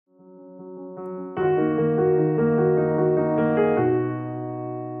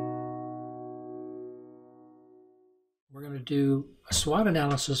to do a SWOT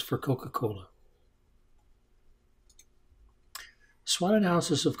analysis for Coca-Cola. SWOT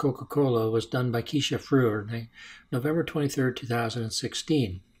analysis of Coca-Cola was done by Keisha Frewer, November 23,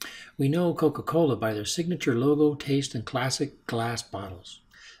 2016. We know Coca-Cola by their signature logo, taste, and classic glass bottles.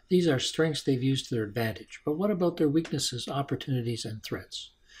 These are strengths they've used to their advantage. But what about their weaknesses, opportunities, and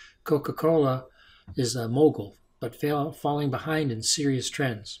threats? Coca-Cola is a mogul, but falling behind in serious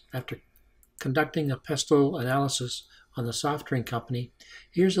trends. After conducting a pestle analysis on the soft drink company,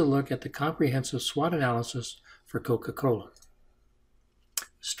 here's a look at the comprehensive SWOT analysis for Coca-Cola.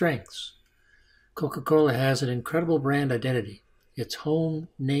 Strengths. Coca-Cola has an incredible brand identity. It's home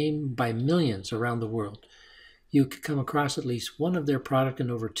named by millions around the world. You could come across at least one of their product in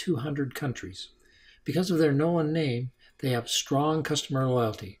over 200 countries. Because of their known name, they have strong customer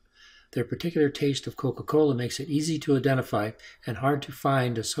loyalty. Their particular taste of Coca-Cola makes it easy to identify and hard to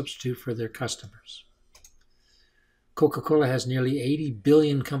find a substitute for their customers. Coca-Cola has nearly 80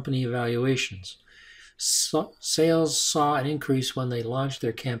 billion company evaluations. Sales saw an increase when they launched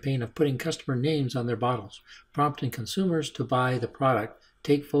their campaign of putting customer names on their bottles, prompting consumers to buy the product,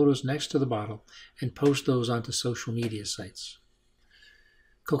 take photos next to the bottle, and post those onto social media sites.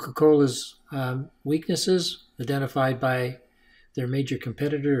 Coca-Cola's weaknesses identified by their major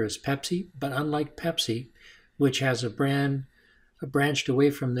competitor is Pepsi, but unlike Pepsi, which has branched away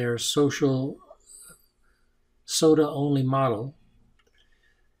from their social soda-only model,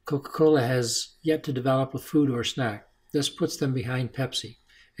 Coca-Cola has yet to develop a food or snack. This puts them behind Pepsi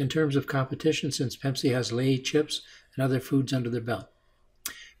in terms of competition, since Pepsi has Lay's chips and other foods under their belt.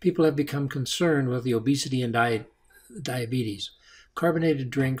 People have become concerned with the obesity and diabetes. Carbonated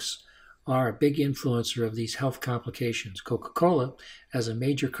drinks are a big influencer of these health complications. Coca-Cola, as a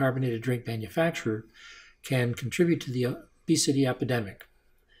major carbonated drink manufacturer, can contribute to the obesity epidemic.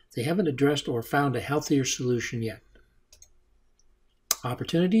 They haven't addressed or found a healthier solution yet.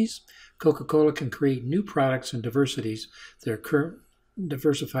 Opportunities. Coca-Cola can create new products and diversify their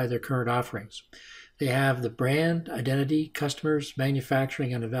current offerings. They have the brand, identity, customers,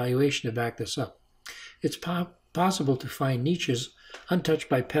 manufacturing, and evaluation to back this up. It's possible to find niches untouched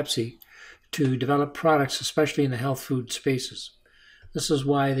by Pepsi to develop products, especially in the health food spaces. This is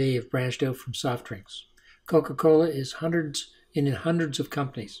why they have branched out from soft drinks. Coca-Cola is in hundreds of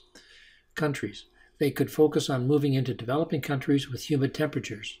countries. They could focus on moving into developing countries with humid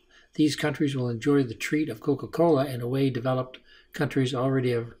temperatures. These countries will enjoy the treat of Coca-Cola in a way developed countries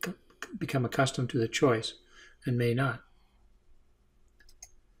already have become accustomed to the choice and may not.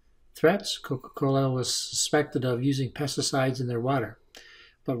 Threats. Coca-Cola was suspected of using pesticides in their water,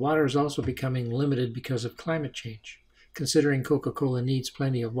 but water is also becoming limited because of climate change. Considering Coca-Cola needs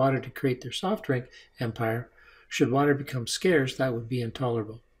plenty of water to create their soft drink empire, should water become scarce, that would be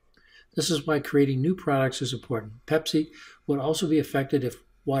intolerable. This is why creating new products is important. Pepsi would also be affected if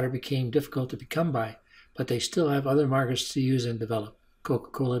water became difficult to come by, but they still have other markets to use and develop.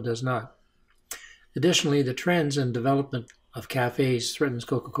 Coca-Cola does not. Additionally, the trends and development of cafes threatens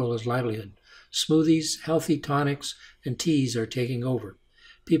Coca-Cola's livelihood. Smoothies, healthy tonics, and teas are taking over.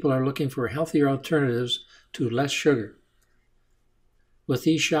 People are looking for healthier alternatives to less sugar. With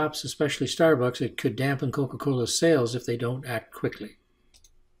these shops, especially Starbucks, it could dampen Coca-Cola's sales if they don't act quickly.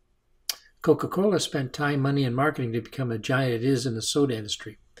 Coca-Cola spent time, money, and marketing to become a giant it is in the soda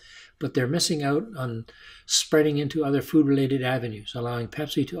industry, but they're missing out on spreading into other food-related avenues, allowing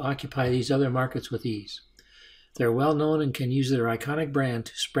Pepsi to occupy these other markets with ease. They're well known and can use their iconic brand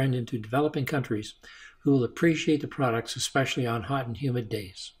to spread into developing countries who will appreciate the products, especially on hot and humid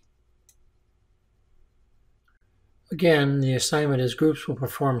days. Again, the assignment is groups will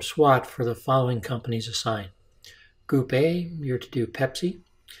perform SWOT for the following companies assigned. Group A, you're to do Pepsi.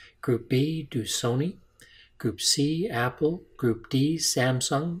 Group B, do Sony. Group C, Apple. Group D,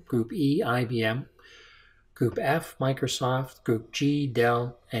 Samsung. Group E, IBM. Group F, Microsoft. Group G,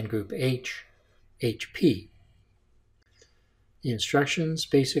 Dell. And Group H, HP. The instructions,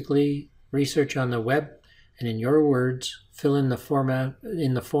 basically, research on the web and in your words, fill in the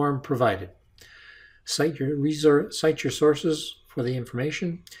form provided. Cite your sources for the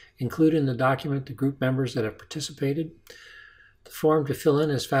information. Include in the document the group members that have participated. The form to fill in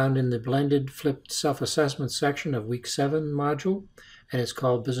is found in the blended flipped self-assessment section of Week 7 module, and it's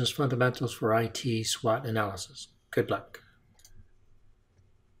called Business Fundamentals for IT SWOT Analysis. Good luck.